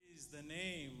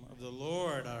the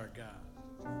Lord our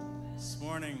God. This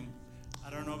morning,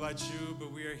 I don't know about you,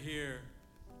 but we are here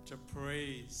to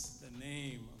praise the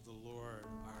name of the Lord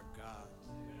our God.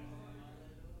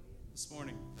 This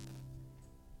morning,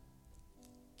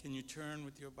 can you turn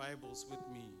with your Bibles with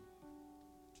me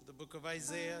to the book of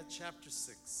Isaiah, chapter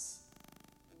 6,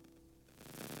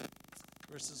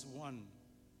 verses 1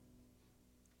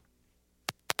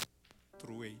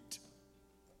 through 8.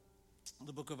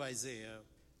 The book of Isaiah,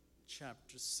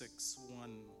 chapter 6,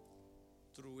 1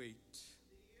 through 8.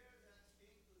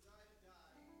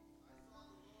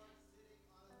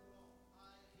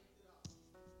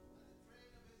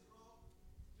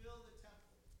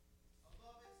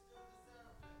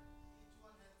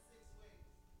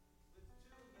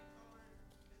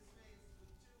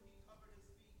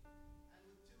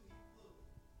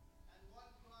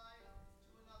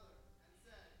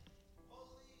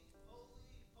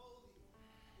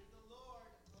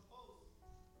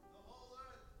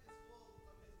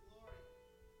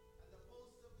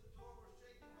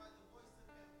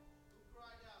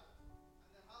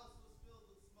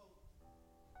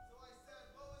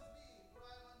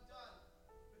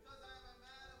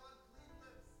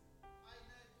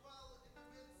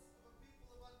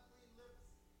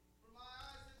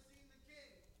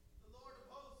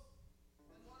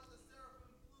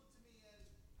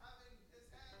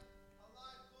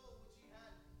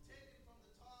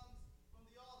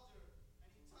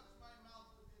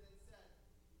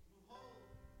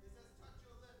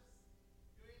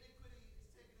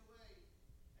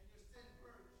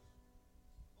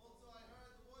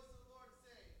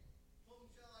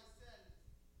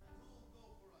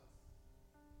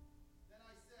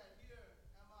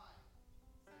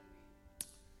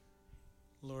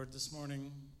 Lord, this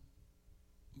morning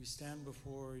we stand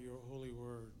before your holy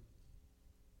word.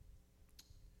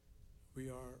 We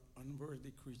are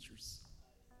unworthy creatures.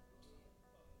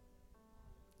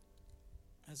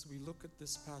 As we look at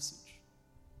this passage,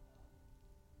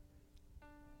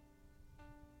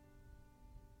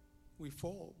 we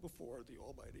fall before the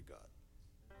Almighty God.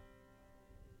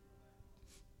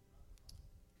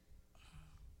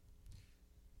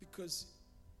 Because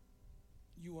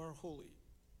you are holy.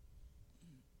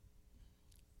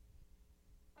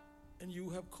 And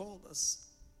you have called us,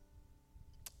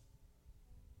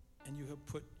 and you have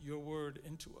put your word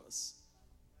into us.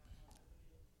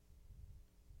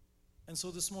 And so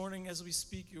this morning, as we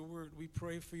speak your word, we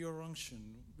pray for your unction.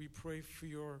 We pray for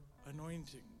your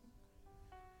anointing.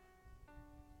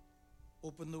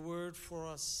 Open the word for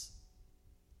us.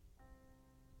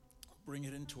 Bring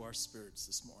it into our spirits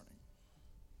this morning.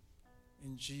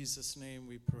 In Jesus' name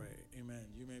we pray. Amen.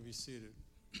 You may be seated.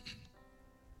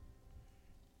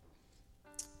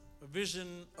 A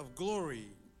vision of glory,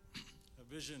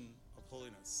 a vision of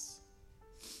holiness.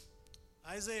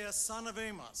 Isaiah, son of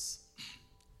Amos,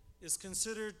 is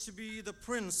considered to be the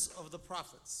prince of the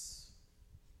prophets.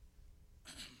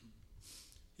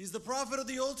 He's the prophet of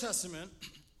the Old Testament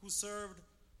who served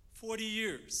 40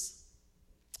 years.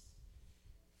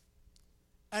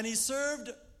 And he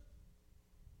served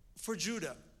for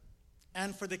Judah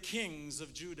and for the kings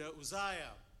of Judah,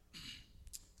 Uzziah,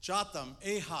 Jotham,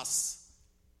 Ahaz,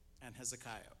 and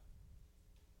Hezekiah.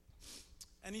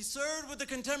 And he served with the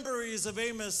contemporaries of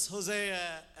Amos, Hosea,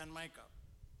 and Micah.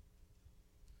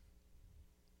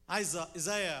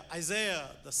 Isaiah,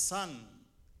 the son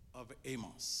of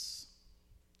Amos.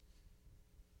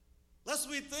 Lest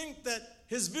we think that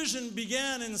his vision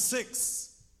began in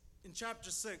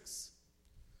chapter 6.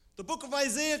 The book of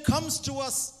Isaiah comes to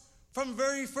us from the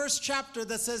very first chapter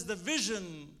that says the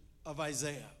vision of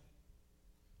Isaiah.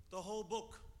 The whole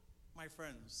book, my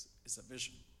friends, is a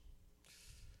vision.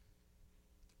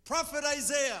 Prophet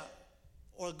Isaiah,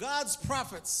 or God's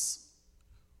prophets,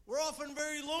 were often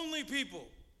very lonely people.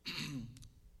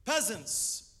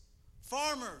 Peasants,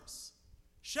 farmers,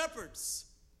 shepherds,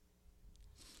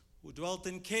 who dwelt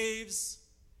in caves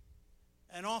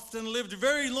and often lived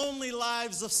very lonely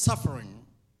lives of suffering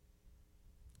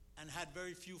and had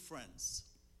very few friends.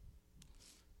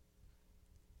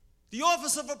 The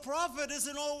office of a prophet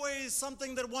isn't always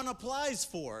something that one applies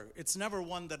for. It's never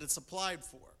one that it's applied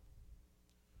for.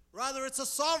 Rather, it's a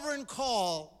sovereign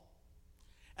call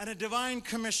and a divine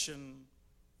commission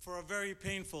for a very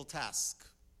painful task.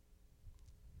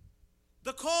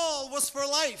 The call was for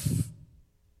life,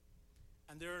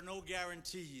 and there are no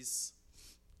guarantees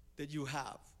that you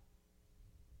have.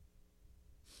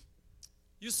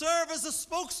 You serve as a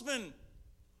spokesman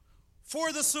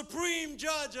for the supreme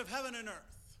judge of heaven and earth.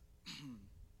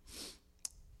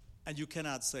 And you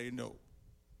cannot say no.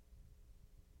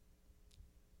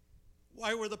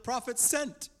 Why were the prophets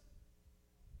sent?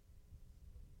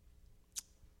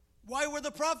 Why were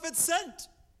the prophets sent?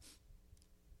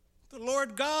 The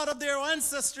Lord God of their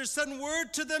ancestors sent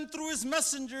word to them through his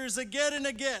messengers again and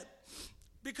again,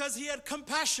 because he had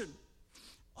compassion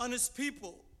on his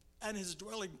people and his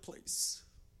dwelling place.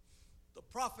 The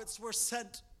prophets were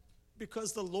sent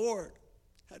because the Lord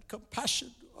had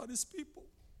compassion on his people.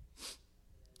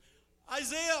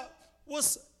 Isaiah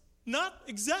was not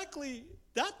exactly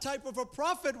that type of a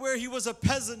prophet where he was a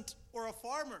peasant or a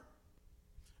farmer.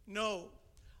 No,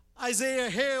 Isaiah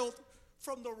hailed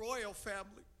from the royal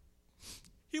family.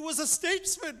 He was a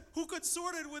statesman who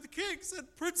consorted with kings and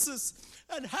princes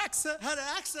and had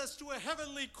access to a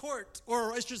heavenly court,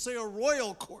 or I should say a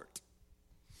royal court.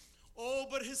 Oh,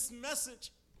 but his message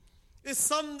is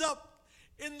summed up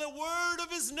in the word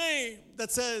of his name that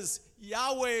says,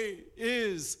 Yahweh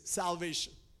is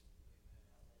salvation.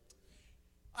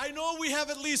 I know we have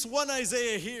at least one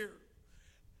Isaiah here,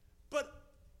 but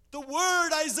the word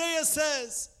Isaiah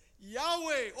says,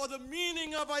 Yahweh, or the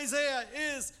meaning of Isaiah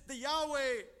is, the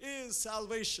Yahweh is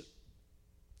salvation.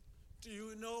 Do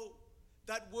you know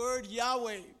that word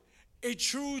Yahweh, a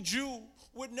true Jew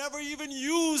would never even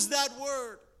use that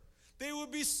word. They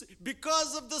would be,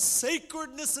 because of the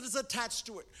sacredness that is attached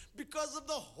to it, because of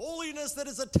the holiness that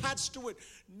is attached to it,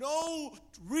 no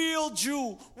real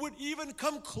Jew would even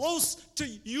come close to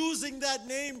using that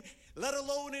name, let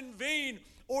alone in vain,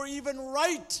 or even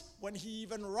write. When he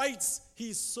even writes,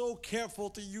 he's so careful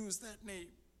to use that name.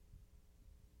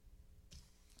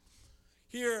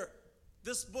 Here,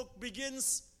 this book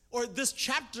begins, or this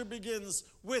chapter begins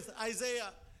with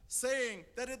Isaiah saying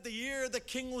that in the year that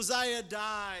King Uzziah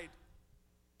died,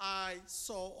 I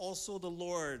saw also the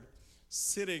Lord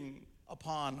sitting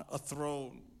upon a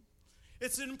throne.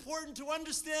 It's important to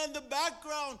understand the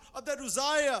background of that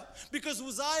Uzziah, because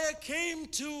Uzziah came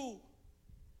to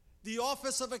the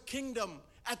office of a kingdom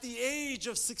at the age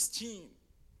of 16.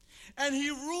 And he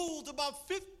ruled about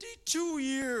 52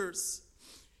 years.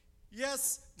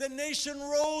 Yes, the nation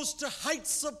rose to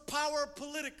heights of power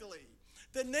politically.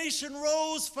 The nation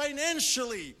rose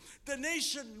financially. The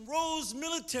nation rose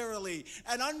militarily.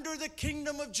 And under the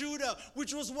kingdom of Judah,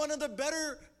 which was one of the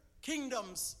better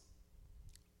kingdoms,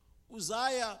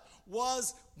 Uzziah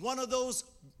was one of those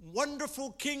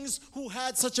wonderful kings who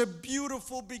had such a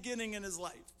beautiful beginning in his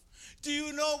life. Do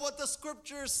you know what the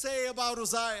scriptures say about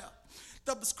Uzziah?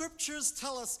 The scriptures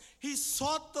tell us he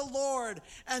sought the Lord,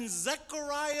 and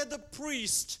Zechariah the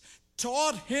priest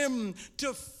taught him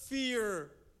to fear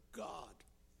God.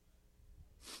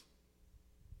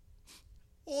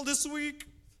 All this week,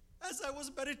 as I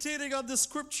was meditating on this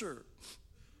scripture,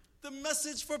 the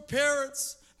message for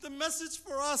parents, the message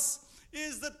for us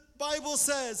is that the Bible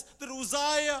says that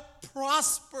Uzziah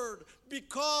prospered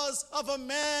because of a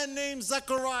man named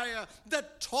Zechariah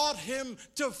that taught him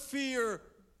to fear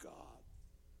God.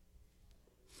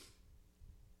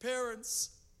 Parents,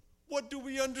 what do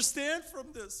we understand from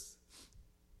this?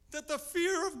 That the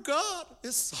fear of God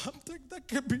is something that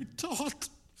can be taught.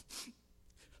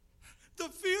 The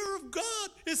fear of God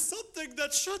is something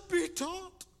that should be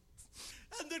taught.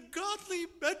 And that godly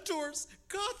mentors,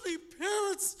 godly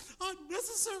parents are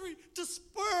necessary to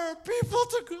spur people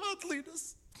to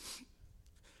godliness.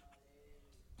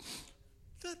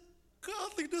 That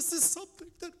godliness is something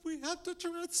that we have to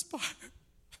transpire.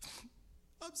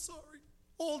 I'm sorry.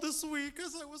 All this week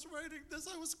as I was writing this,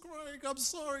 I was crying. I'm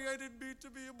sorry, I didn't mean to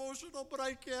be emotional, but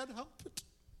I can't help it.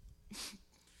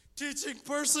 Teaching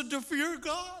person to fear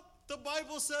God, the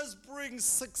Bible says, brings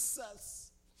success.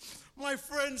 My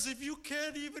friends, if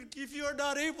you're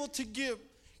not able to give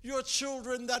your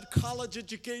children that college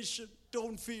education,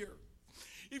 don't fear.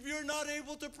 If you're not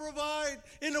able to provide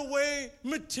in a way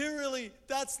materially,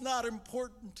 that's not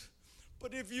important.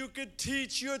 But if you could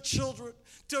teach your children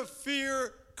to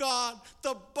fear God,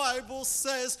 the Bible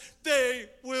says they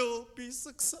will be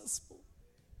successful.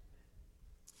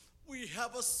 We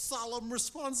have a solemn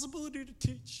responsibility to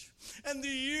teach. And the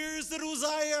years that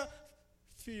Uzziah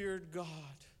feared God,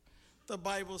 the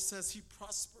Bible says he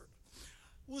prospered.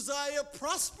 Uzziah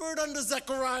prospered under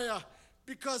Zechariah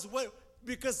because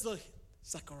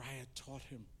Zechariah taught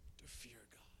him to fear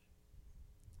God.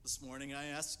 This morning I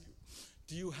ask you,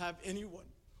 do you have anyone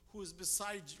who is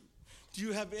beside you? Do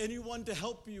you have anyone to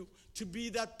help you to be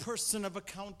that person of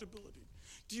accountability?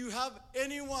 Do you have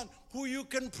anyone who you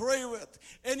can pray with?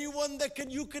 Anyone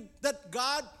that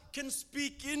God can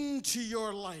speak into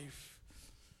your life?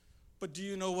 But do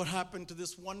you know what happened to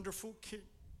this wonderful king?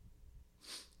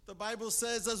 The Bible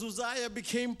says as Uzziah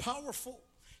became powerful,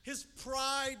 His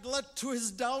pride led to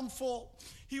his downfall.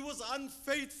 He was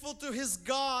unfaithful to his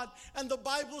God. And the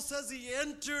Bible says he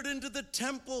entered into the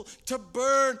temple to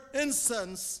burn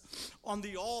incense on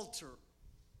the altar.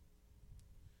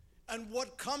 And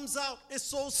what comes out is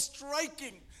so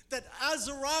striking that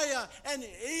Azariah and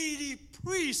 80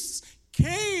 priests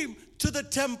came to the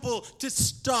temple to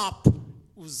stop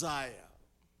Uzziah.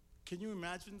 Can you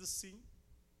imagine the scene?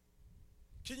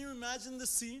 Can you imagine the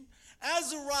scene?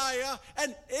 Azariah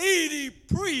and 80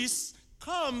 priests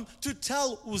come to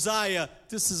tell Uzziah,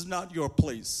 this is not your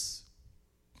place.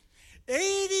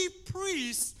 80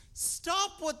 priests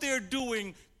stop what they're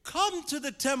doing, come to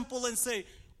the temple and say,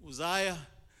 Uzziah,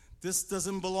 this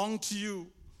doesn't belong to you.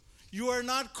 You are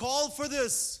not called for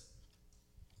this.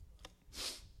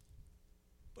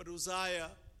 But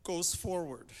Uzziah goes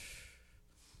forward.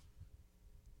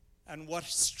 And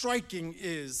what's striking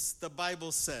is, the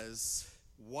Bible says,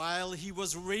 while he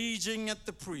was raging at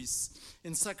the priests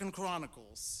in 2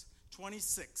 Chronicles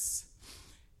 26,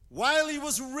 while he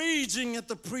was raging at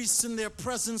the priests in their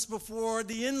presence before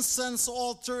the incense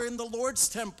altar in the Lord's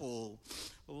temple,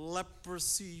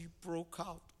 leprosy broke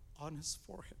out on his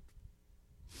forehead.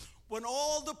 When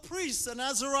all the priests and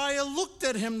Azariah looked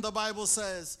at him, the Bible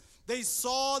says, they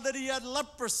saw that he had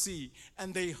leprosy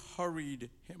and they hurried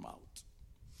him out.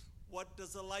 What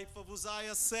does the life of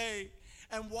Uzziah say?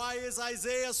 And why is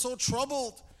Isaiah so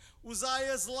troubled?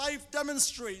 Uzziah's life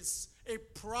demonstrates a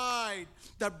pride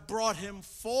that brought him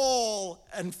fall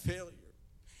and failure.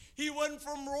 He went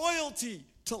from royalty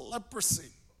to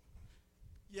leprosy.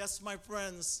 Yes, my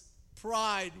friends,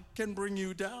 pride can bring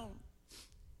you down.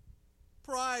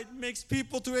 Pride makes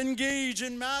people to engage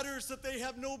in matters that they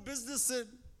have no business in.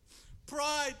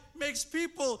 Pride makes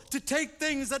people to take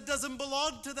things that doesn't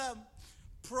belong to them.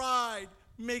 Pride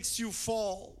makes you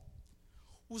fall.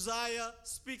 Uzziah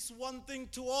speaks one thing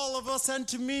to all of us and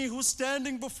to me who's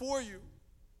standing before you.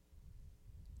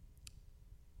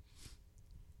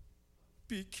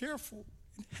 Be careful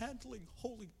in handling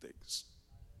holy things.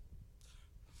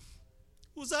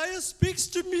 Uzziah speaks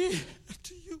to me and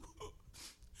to you.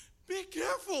 Be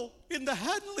careful in the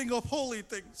handling of holy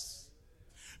things.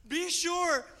 Be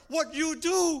sure what you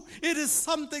do, it is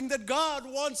something that God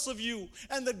wants of you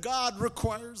and that God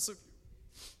requires of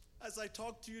you. As I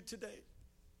talk to you today,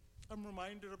 I'm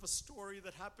reminded of a story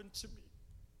that happened to me.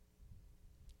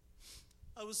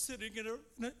 I was sitting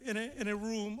in a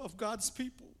room of God's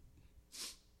people.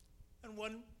 And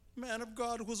one man of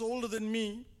God who was older than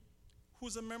me,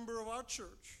 who's a member of our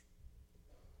church,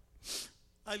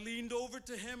 I leaned over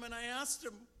to him and I asked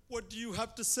him, what do you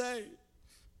have to say?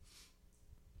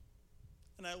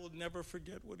 And I will never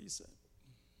forget what he said.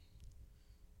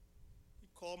 He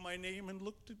called my name and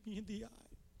looked at me in the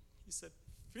eye. He said,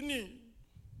 Finni.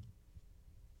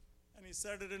 And he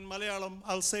said it in Malayalam.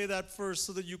 I'll say that first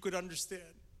so that you could understand.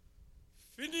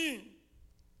 Finni.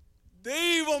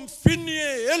 Devam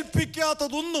finniye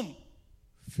elpikkathadonnum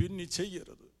finni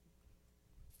cheyyaradu.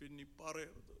 Finni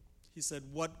parayaradu. He said,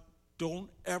 what?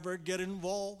 Don't ever get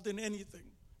involved in anything.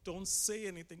 Don't say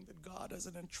anything that God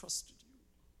hasn't entrusted you.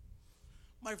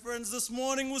 My friends, this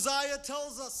morning, Uzziah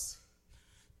tells us,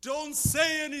 don't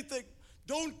say anything.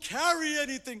 Don't carry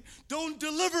anything. Don't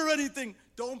deliver anything.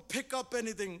 Don't pick up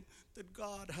anything that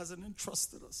God hasn't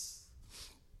entrusted us.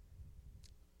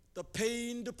 The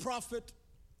pained prophet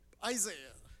Isaiah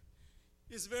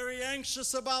is very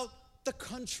anxious about the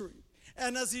country.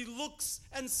 And as he looks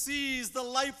and sees the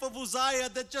life of Uzziah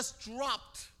that just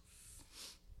dropped,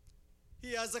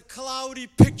 he has a cloudy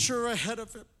picture ahead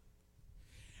of him.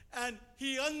 And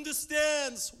he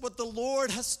understands what the Lord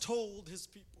has told his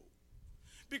people.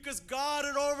 Because God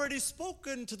had already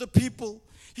spoken to the people.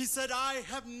 He said, I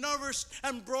have nourished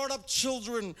and brought up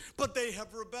children, but they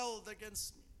have rebelled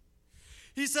against me.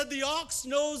 He said, the ox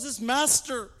knows his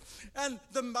master, and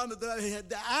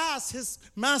the ass his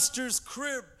master's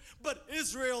crib. But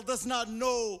Israel does not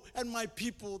know, and my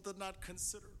people do not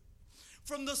consider.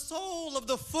 From the sole of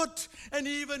the foot and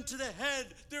even to the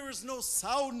head, there is no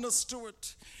soundness to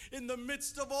it. In the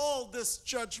midst of all this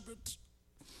judgment,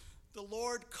 the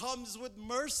Lord comes with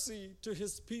mercy to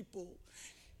his people.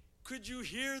 Could you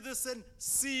hear this and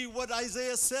see what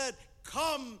Isaiah said?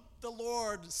 Come, the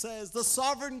Lord says. The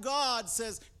sovereign God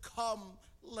says, come,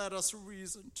 let us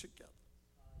reason together.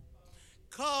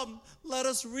 Come, let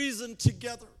us reason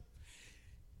together.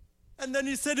 And then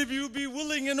he said, if you be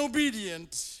willing and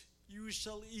obedient, you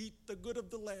shall eat the good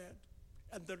of the land.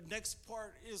 And the next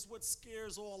part is what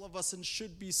scares all of us and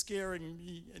should be scaring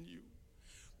me and you.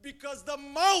 Because the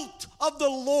mouth of the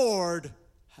Lord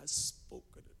has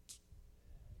spoken it.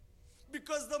 Because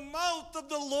because the mouth of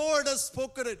the Lord has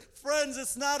spoken it. Friends,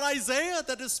 it's not Isaiah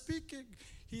that is speaking.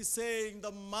 He's saying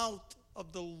the mouth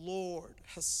of the Lord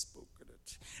has spoken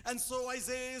it. And so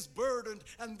Isaiah is burdened,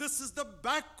 and this is the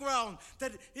background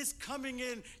that is coming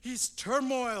in. He's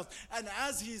turmoiled, and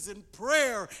as he's in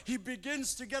prayer, he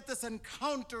begins to get this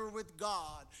encounter with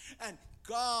God, and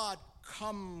God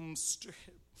comes to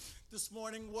him. This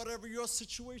morning, whatever your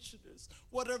situation is,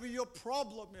 whatever your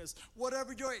problem is,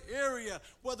 whatever your area,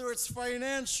 whether it's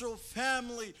financial,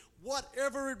 family,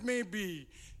 whatever it may be,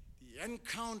 the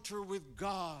encounter with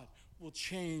God will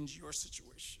change your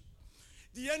situation.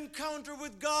 The encounter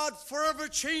with God forever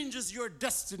changes your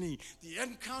destiny. The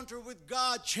encounter with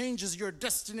God changes your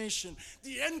destination.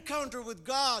 The encounter with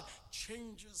God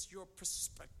changes your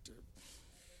perspective.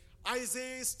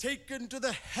 Isaiah is taken to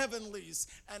the heavenlies,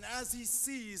 and as he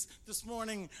sees this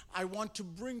morning, I want to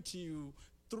bring to you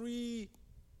 3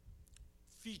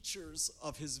 features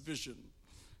of his vision.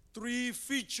 3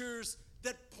 features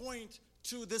that point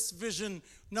to this vision.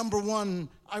 Number 1,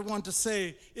 I want to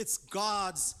say it's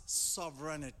God's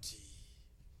sovereignty.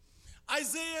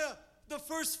 Isaiah, the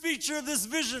first feature of this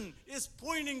vision, is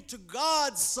pointing to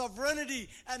God's sovereignty.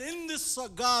 And in this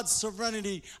God's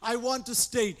sovereignty, I want to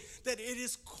state that it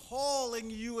is calling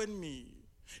you and me.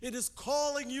 It is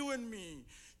calling you and me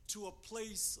to a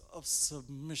place of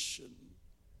submission.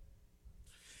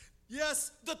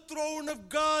 Yes, the throne of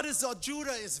God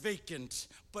Judah is vacant,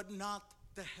 but not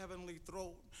the heavenly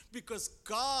throne, because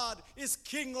God is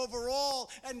king over all,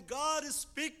 and God is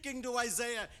speaking to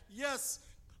Isaiah. Yes,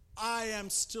 I am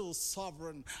still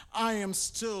sovereign. I am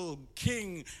still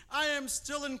king. I am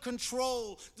still in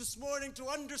control. This morning, to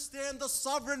understand the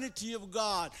sovereignty of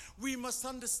God, we must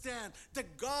understand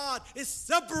that God is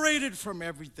separated from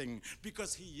everything,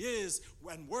 because he is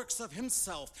and works of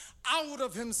himself, out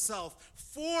of himself,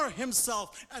 for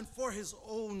himself, and for his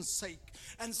own sake.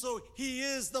 And so he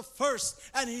is the first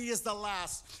and he is the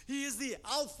last. He is the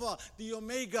Alpha, the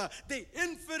Omega, the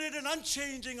infinite and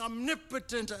unchanging,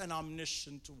 omnipotent and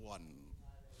omniscient one.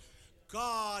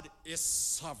 God is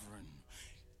sovereign.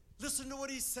 Listen to what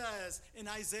he says in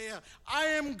Isaiah. I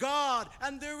am God,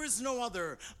 and there is no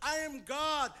other. I am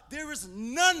God, there is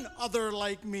none other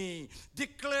like me.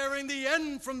 Declaring the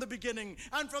end from the beginning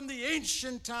and from the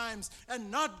ancient times, and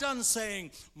not done,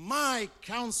 saying, my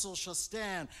counsel shall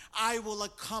stand. I will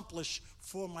accomplish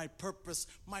for my purpose.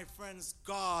 My friends,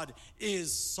 God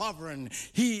is sovereign.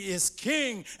 He is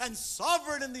king and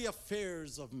sovereign in the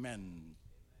affairs of men.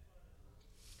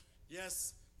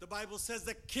 Yes, the Bible says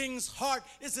the king's heart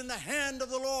is in the hand of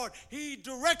the Lord. He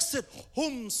directs it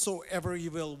whomsoever he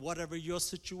will. Whatever your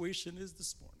situation is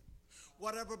this morning,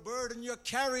 whatever burden you're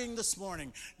carrying this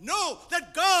morning, know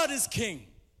that God is king.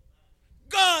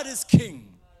 God is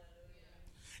king.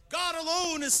 God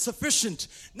alone is sufficient.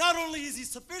 Not only is he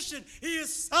sufficient, he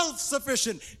is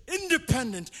self-sufficient,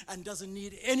 independent, and doesn't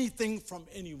need anything from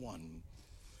anyone.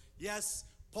 Yes,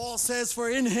 Paul says, for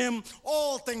in him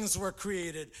all things were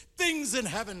created, things in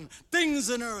heaven, things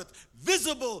in earth,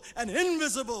 visible and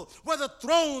invisible, whether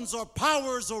thrones or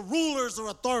powers or rulers or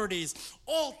authorities.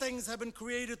 All things have been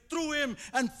created through him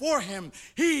and for him.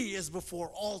 He is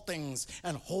before all things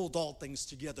and hold all things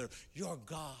together. Your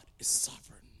God is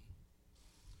sovereign.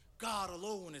 God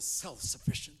alone is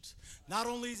self-sufficient. Not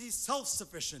only is he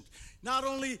self-sufficient, not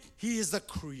only he is the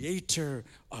creator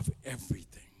of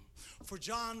everything. For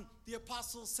John the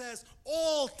apostle says,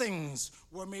 all things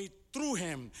were made through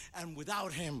him, and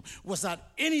without him was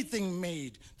not anything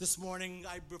made. This morning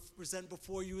I present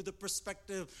before you the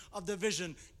perspective of the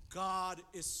vision. God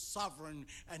is sovereign,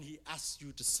 and he asks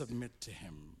you to submit to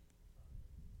him.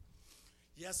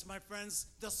 Yes, my friends,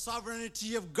 the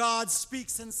sovereignty of God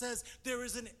speaks and says, there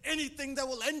isn't anything that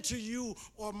will enter you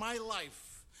or my life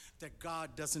that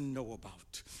God doesn't know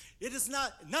about. It is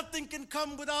nothing can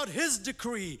come without his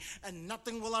decree, and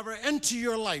nothing will ever enter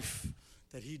your life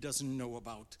that he doesn't know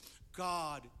about.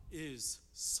 God is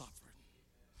sovereign.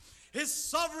 His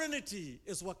sovereignty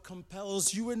is what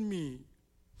compels you and me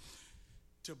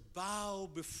to bow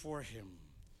before him.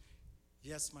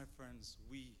 Yes, my friends,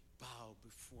 we bow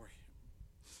before him.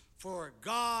 For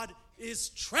God is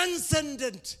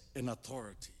transcendent in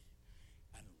authority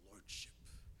and lordship.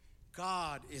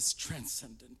 God is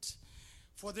transcendent.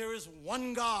 For there is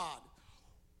one God,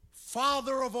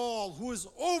 Father of all, who is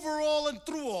over all and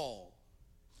through all,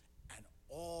 and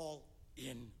all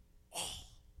in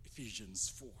all.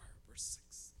 Ephesians 4, verse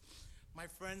 6. My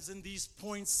friends, in these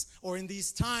points, or in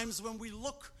these times when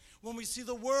we see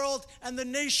the world and the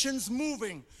nations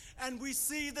moving, and we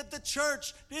see that the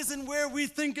church isn't where we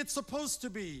think it's supposed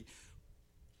to be,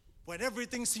 when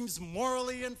everything seems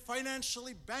morally and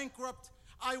financially bankrupt,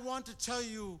 I want to tell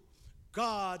you,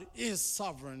 God is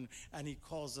sovereign, and he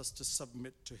calls us to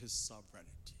submit to his sovereignty.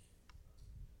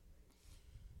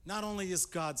 Not only is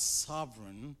God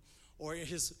sovereign, or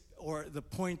the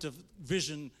point of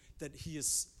vision that he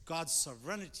is God's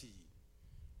sovereignty,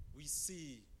 we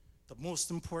see the most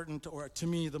important, or to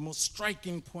me, the most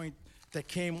striking point that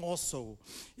came also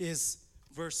is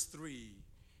verse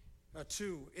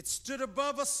 2. It stood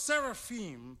above a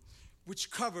seraphim which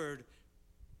covered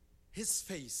his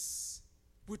face.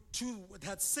 It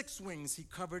had 6 wings. He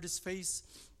covered his face.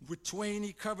 With twain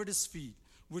he covered his feet.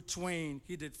 With twain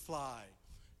he did fly.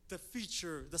 The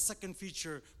second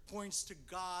feature points to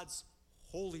God's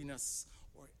holiness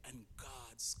and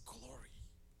God's glory.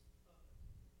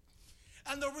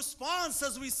 And the response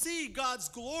as we see God's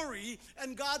glory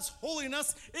and God's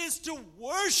holiness is to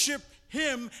worship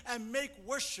him and make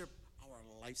worship our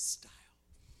lifestyle.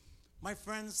 My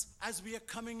friends, as we are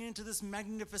coming into this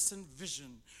magnificent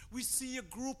vision, we see a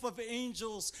group of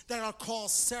angels that are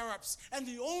called seraphs, and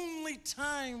the only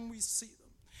time we see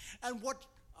them. And what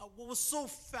was so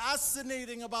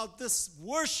fascinating about this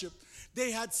worship,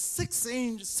 they had 6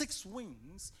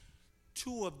 wings.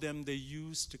 2 of them they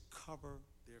used to cover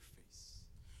their face.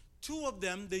 2 of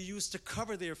them they used to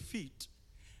cover their feet.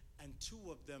 And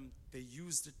 2 of them they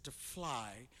used it to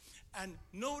fly. And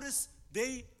notice,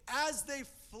 as they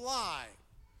fly,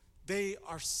 they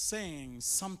are saying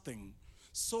something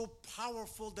so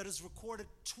powerful that is recorded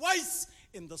twice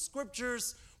in the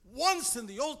scriptures, once in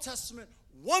the Old Testament,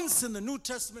 once in the New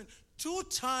Testament. 2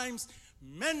 times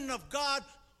men of God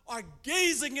are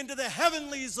gazing into the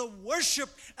heavenlies of worship,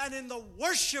 and in the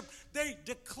worship they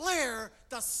declare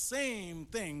the same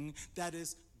thing, that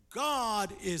is,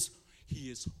 God is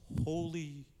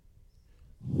holy,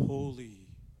 holy,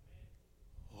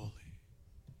 holy.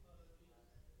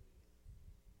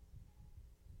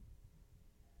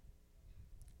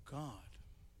 God.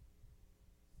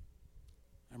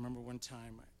 I remember one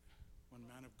time, one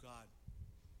man of God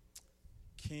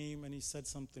came and he said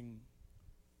something.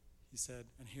 He said,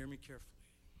 and hear me carefully.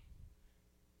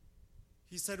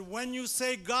 He said, when you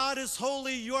say God is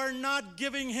holy, you are not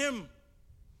giving him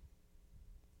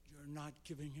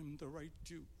the right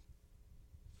due.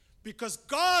 Because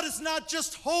God is not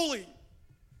just holy.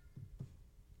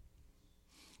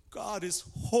 God is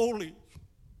holy,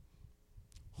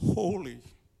 holy,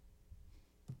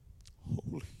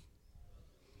 holy.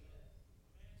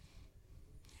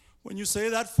 When you say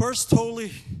that first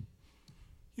holy,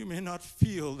 you may not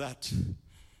feel that.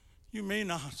 You may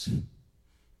not.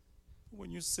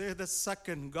 When you say the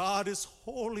second, God is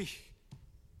holy.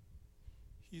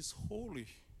 He's holy.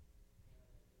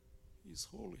 He's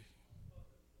holy.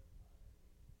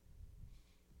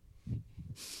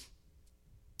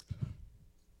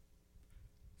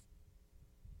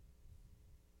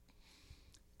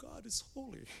 God is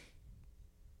holy.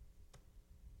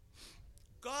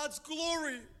 God's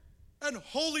glory and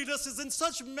holiness is in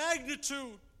such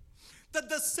magnitude that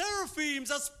the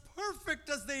seraphims, as perfect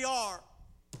as they are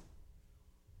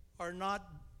not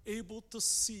able to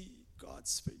see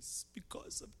God's face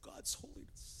because of God's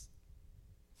holiness.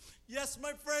 Yes,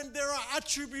 my friend, there are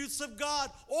attributes of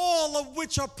God, all of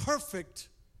which are perfect.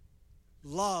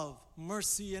 Love,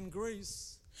 mercy, and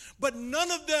grace. But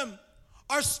none of them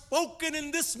are spoken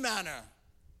in this manner.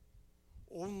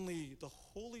 Only the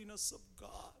holiness of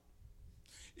God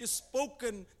is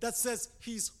spoken that says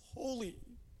he's holy,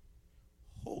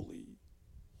 holy,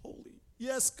 holy.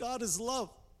 Yes, God is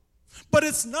love. But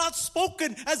it's not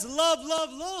spoken as love,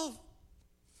 love, love.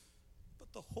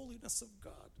 But the holiness of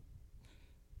God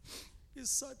is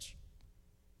such.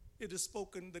 It is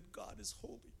spoken that God is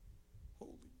holy,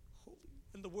 holy, holy.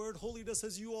 And the word holiness,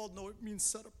 as you all know, it means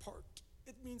set apart.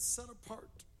 It means set apart.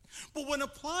 But when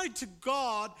applied to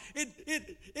God,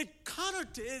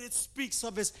 it speaks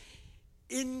of his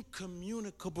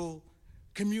incommunicable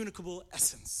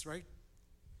essence, right?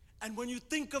 And when you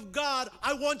think of God,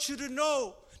 I want you to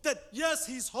know that yes,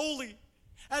 he's holy,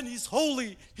 and he's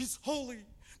holy, he's holy.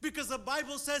 Because the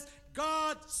Bible says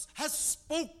God has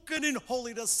spoken in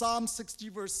holiness, Psalm 60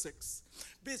 verse 6.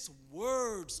 His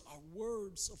words are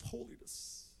words of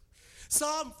holiness.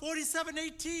 Psalm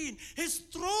 47:18, his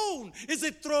throne is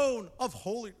a throne of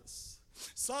holiness.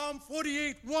 Psalm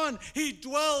 48:1, he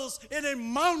dwells in a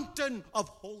mountain of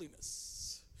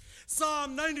holiness.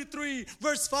 Psalm 93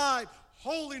 verse 5,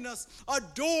 holiness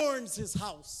adorns his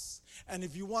house. And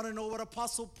if you want to know what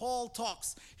Apostle Paul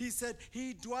talks, he said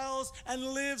he dwells and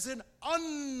lives in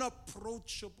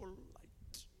unapproachable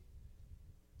light,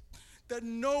 that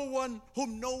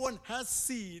whom no one has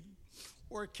seen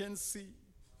or can see.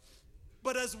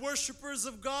 But as worshipers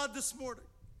of God this morning,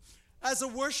 as a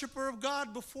worshiper of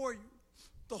God before you,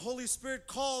 the Holy Spirit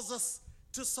calls us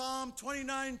to Psalm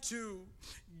 29:2.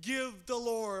 Give the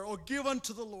Lord, or give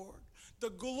unto the Lord, the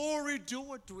glory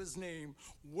due unto his name.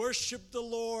 Worship the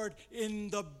Lord in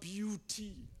the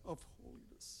beauty of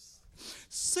holiness.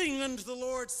 Sing unto the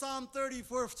Lord, Psalm 30,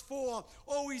 verse 4.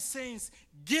 O ye saints,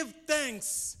 give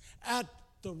thanks at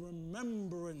the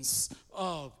remembrance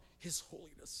of his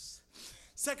holiness.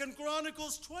 2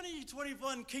 Chronicles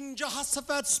 20:21, King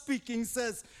Jehoshaphat speaking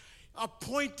says,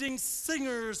 appointing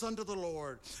singers unto the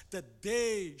Lord, that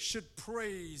they should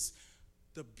praise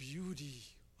the beauty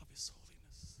of his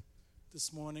holiness.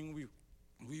 This morning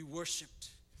we worshiped.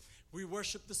 We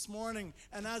worshiped this morning,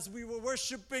 and as we were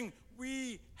worshiping,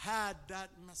 we had that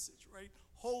message, right?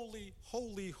 Holy,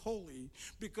 holy, holy,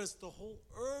 because the whole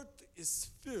earth is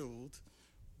filled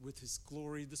with his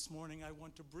glory. This morning I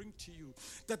want to bring to you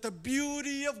that the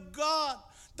beauty of God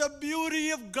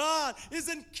is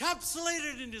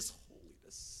encapsulated in his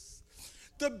holiness.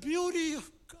 The beauty of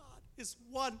God is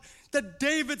one that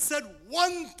David said,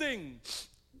 one thing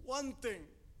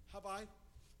have I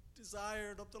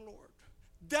desired of the Lord.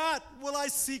 That will I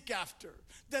seek after,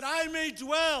 that I may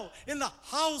dwell in the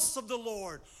house of the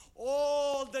Lord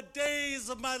all the days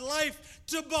of my life,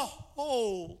 to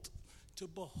behold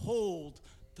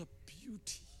the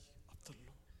beauty of the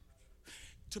Lord.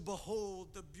 To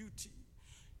behold the beauty.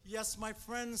 Yes, my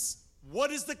friends,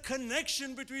 what is the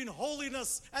connection between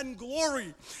holiness and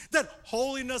glory? That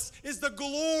holiness is the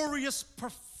glorious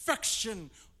perfection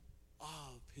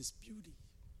of his beauty.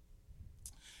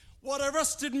 What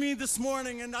arrested me this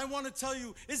morning, and I want to tell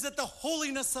you, is that the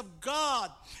holiness of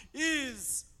God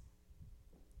is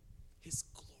his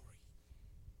glory.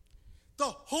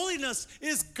 The holiness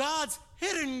is God's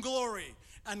hidden glory,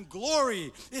 and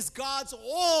glory is God's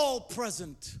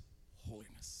all-present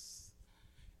holiness.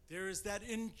 There is that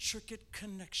intricate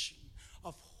connection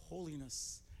of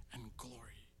holiness and glory.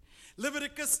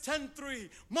 Leviticus 10:3,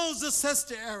 Moses says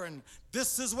to Aaron,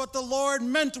 this is what the Lord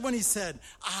meant when he said,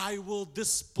 I will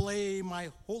display my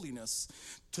holiness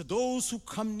to those who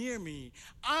come near me.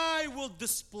 I will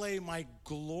display my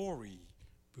glory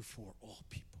before all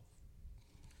people.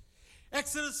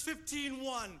 Exodus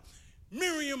 15:1,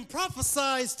 Miriam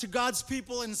prophesies to God's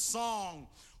people in song,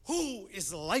 who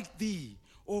is like thee,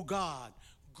 O God,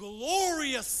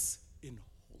 glorious in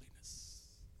holiness.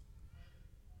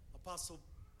 Apostle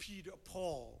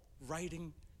Paul,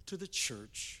 writing to the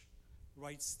church,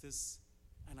 writes this,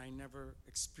 and I never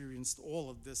experienced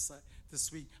all of this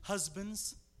this week.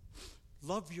 Husbands,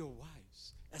 love your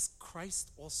wives, as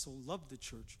Christ also loved the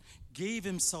church, gave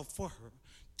himself for her,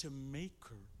 to make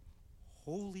her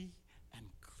holy and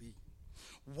clean,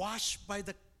 washed by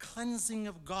the cleansing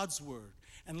of God's word.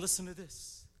 And listen to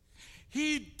this.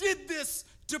 He did this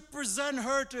to present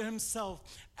her to himself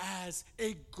as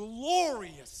a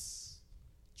glorious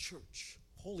church.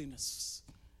 Holiness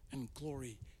and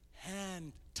glory,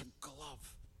 hand to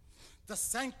glove. The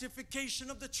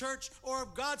sanctification of the church, or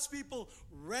of God's people,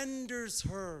 renders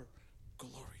her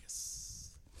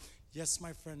glorious. Yes,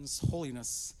 my friends,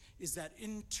 holiness is that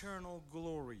internal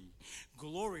glory.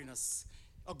 Glory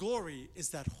is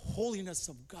that holiness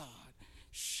of God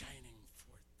shining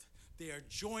forth. They are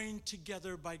joined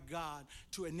together by God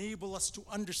to enable us to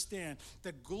understand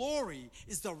that glory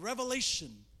is the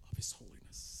revelation of his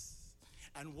holiness.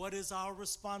 And what is our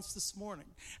response this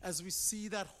morning as we see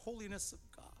that holiness of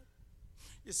God?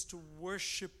 Is to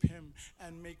worship him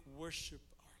and make worship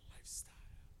our lifestyle.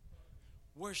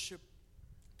 Worship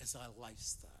is our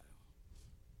lifestyle.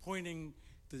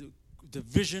 The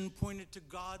vision pointed to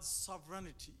God's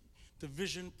sovereignty. The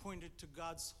vision pointed to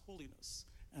God's holiness.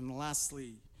 And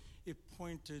lastly, it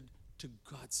pointed to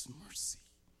God's mercy.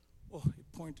 Oh,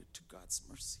 it pointed to God's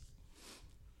mercy.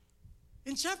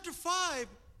 In chapter 5,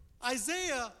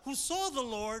 Isaiah, who saw the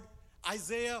Lord,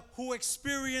 Isaiah, who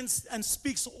experienced and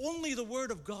speaks only the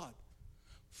word of God,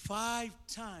 5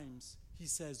 times he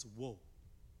says, woe.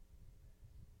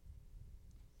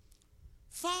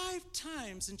 5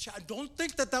 times don't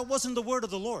think that wasn't the word of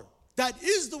the Lord. That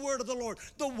is the word of the Lord.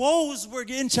 The woes were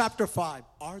in chapter 5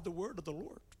 are the word of the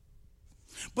Lord.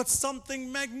 But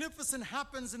something magnificent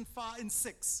happens in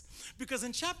 6. Because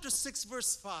in chapter 6,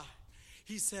 verse 5,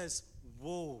 he says,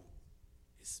 woe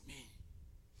is me.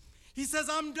 He says,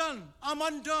 I'm done. I'm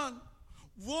undone.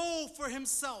 Woe for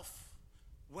himself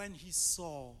when he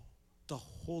saw the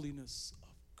holiness of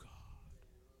God.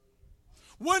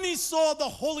 When he saw the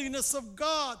holiness of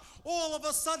God, all of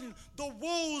a sudden, the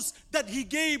woes that he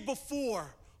gave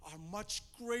before are much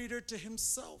greater to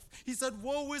himself. He said,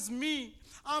 woe is me.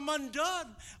 I'm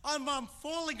undone. I'm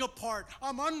falling apart.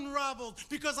 I'm unraveled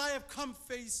because I have come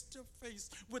face to face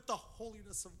with the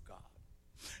holiness of God.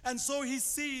 And so he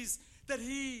sees that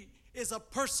he is a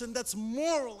person that's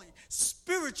morally,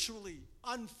 spiritually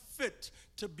unfit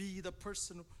to be the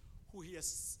person who he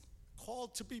has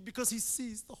called to be, because he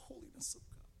sees the holiness of God.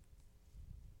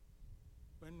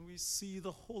 When we see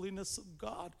the holiness of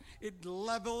God, it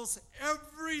levels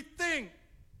everything.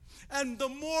 And the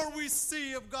more we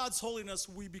see of God's holiness,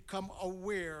 we become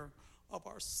aware of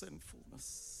our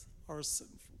sinfulness. Our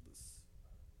sinfulness.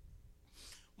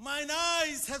 Mine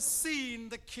eyes have seen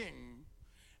the King,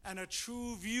 and a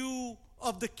true view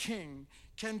of the King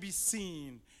can be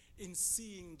seen in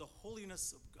seeing the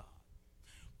holiness of God.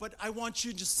 But I want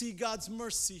you to see God's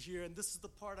mercy here, and this is the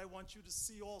part I want you to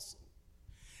see also.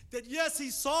 That yes, he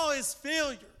saw his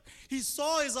failure, he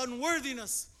saw his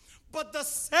unworthiness, but the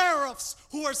seraphs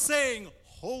who are saying,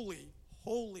 holy,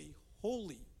 holy,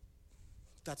 holy,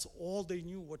 that's all they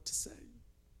knew what to say.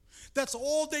 That's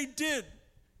all they did.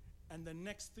 And the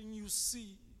next thing you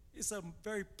see is a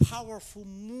very powerful,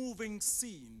 moving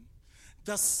scene.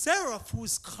 The seraph who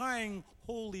is crying,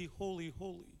 holy, holy,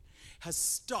 holy, has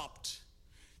stopped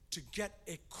to get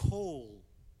a coal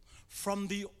from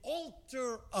the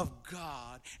altar of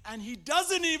God, and he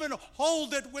doesn't even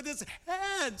hold it with his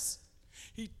hands.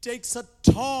 He takes a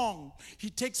tongue. He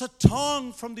takes a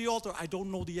tongue from the altar. I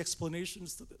don't know the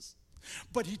explanations to this,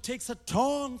 but he takes a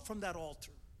tongue from that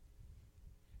altar,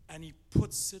 and he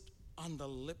puts it on the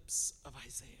lips of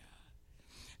Isaiah.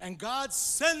 And God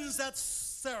sends that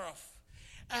seraph,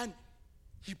 and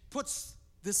he puts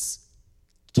this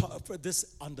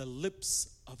on the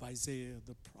lips of Isaiah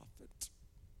the prophet.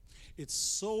 It's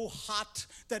so hot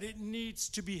that it needs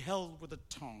to be held with a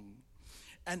tongue.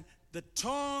 And the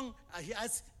tongue,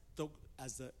 as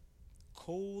the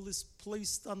coal is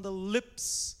placed on the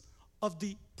lips of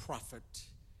the prophet,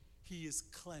 he is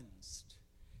cleansed.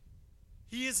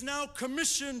 He is now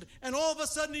commissioned, and all of a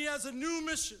sudden he has a new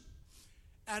mission.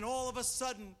 And all of a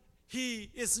sudden he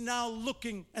is now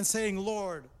looking and saying,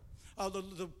 Lord,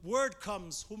 the word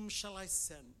comes, whom shall I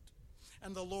send?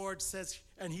 And the Lord says,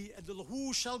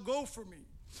 who shall go for me?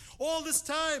 All this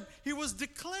time, he was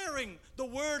declaring the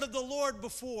word of the Lord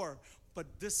before, but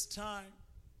this time,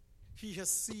 he has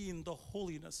seen the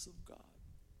holiness of God.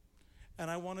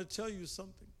 And I want to tell you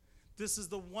something. This is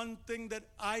the one thing that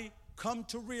I come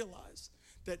to realize,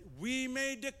 that we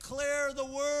may declare the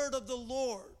word of the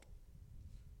Lord,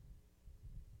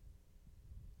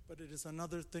 but it is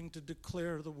another thing to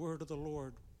declare the word of the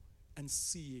Lord and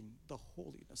seeing the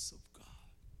holiness of God.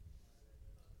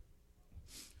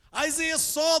 Isaiah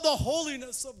saw the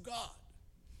holiness of God,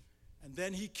 and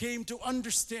then he came to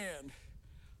understand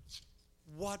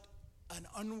what an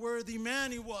unworthy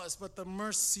man he was, but the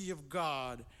mercy of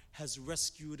God has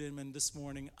rescued him. And this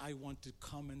morning I want to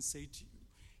come and say to you,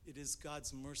 it is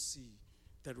God's mercy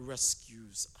that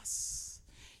rescues us.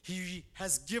 He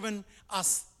has given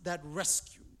us that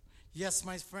rescue. Yes,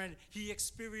 my friend, he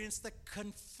experienced the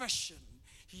confession,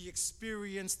 he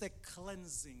experienced a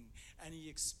cleansing, and he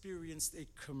experienced a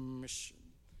commission.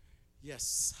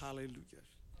 Yes, hallelujah.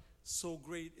 So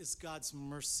great is God's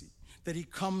mercy that he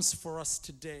comes for us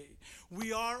today.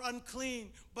 We are unclean,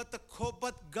 but the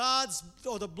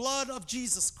blood of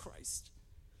Jesus Christ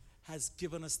has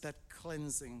given us that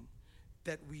cleansing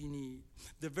that we need.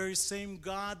 The very same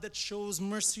God that shows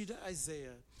mercy to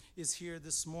Isaiah is here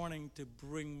this morning to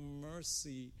bring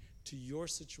mercy to your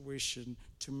situation,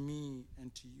 to me,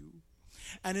 and to you.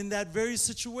 And in that very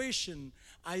situation,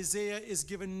 Isaiah is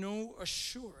given no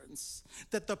assurance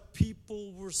that the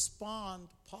people will respond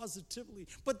positively.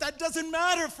 But that doesn't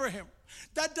matter for him.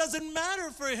 That doesn't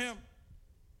matter for him.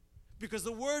 Because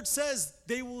the word says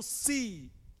they will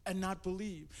see and not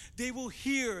believe. They will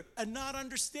hear and not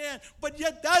understand. But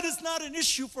yet that is not an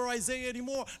issue for Isaiah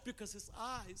anymore, because his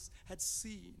eyes had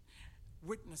seen,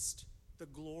 witnessed the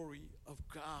glory of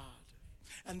God.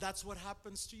 And that's what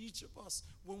happens to each of us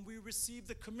when we receive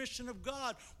the commission of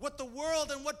God. What the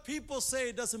world and what people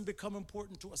say doesn't become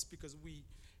important to us, because we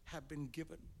have been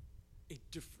given a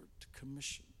different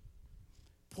commission,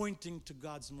 pointing to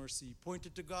God's mercy,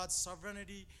 pointed to God's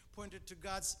sovereignty, pointed to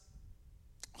God's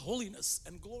holiness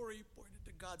and glory, pointed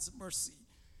to God's mercy.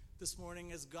 This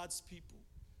morning, as God's people,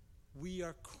 we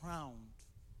are crowned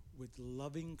with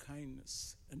loving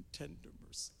kindness and tender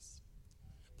mercies.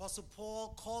 Apostle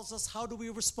Paul calls us, how do we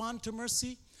respond to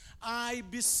mercy? I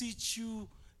beseech you,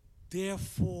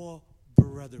 therefore,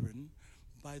 brethren,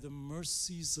 by the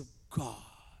mercies of God,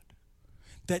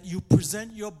 that you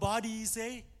present your bodies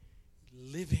a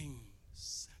living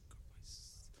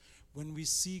sacrifice, When we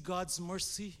see God's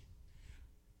mercy,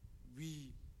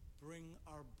 we bring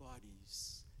our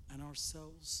bodies and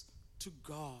ourselves to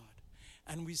God,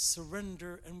 and we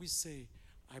surrender and we say,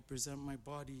 I present my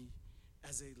body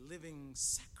as a living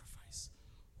sacrifice,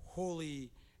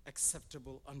 holy,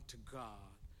 acceptable unto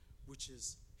God, which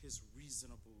is his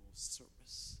reasonable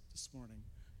service. This morning,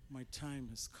 my time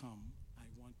has come. I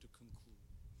want to conclude.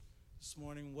 This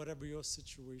morning, whatever your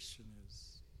situation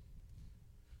is,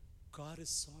 God is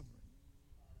sovereign.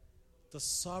 The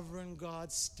sovereign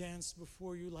God stands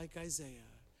before you like Isaiah.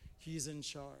 He's in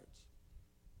charge.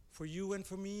 For you and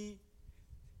for me,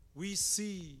 we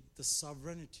see the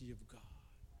sovereignty of God.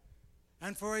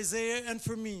 And for Isaiah and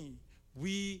for me,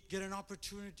 we get an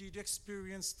opportunity to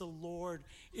experience the Lord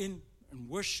and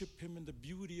worship him in the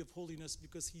beauty of holiness,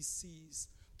 because he sees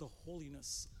the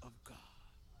holiness of God.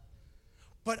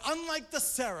 But unlike the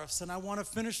seraphs, and I want to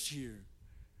finish here,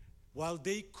 while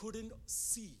they couldn't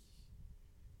see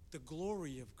the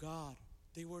glory of God,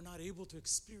 they were not able to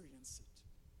experience it.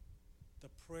 The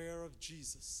prayer of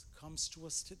Jesus comes to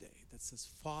us today that says,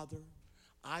 Father,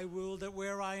 I will that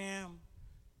where I am,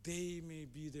 they may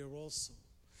be there also,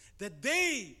 that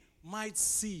they might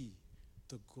see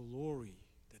the glory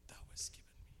that thou hast given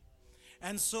me.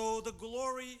 And so the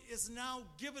glory is now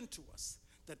given to us,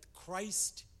 that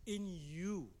Christ in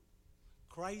you,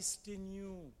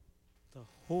 the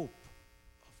hope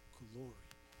of glory.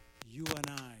 You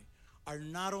and I are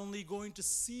not only going to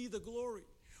see the glory,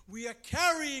 we are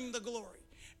carrying the glory.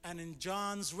 And in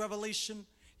John's revelation,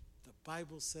 the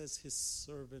Bible says his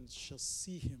servants shall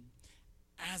see him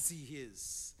as he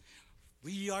is.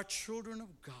 We are children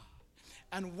of God,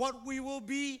 and what we will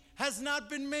be has not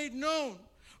been made known.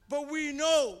 But we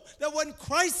know that when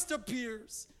Christ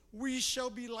appears, we shall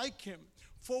be like him,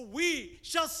 for we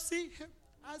shall see him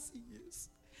as he is.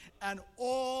 And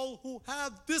all who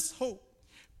have this hope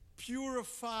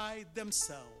purify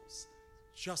themselves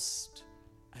just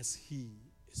as he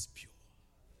is pure.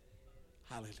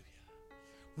 Hallelujah.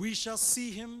 We shall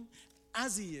see him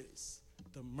as he is.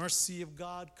 The mercy of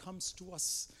God comes to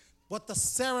us. What the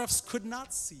seraphs could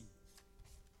not see,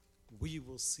 we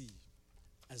will see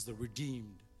as the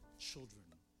redeemed children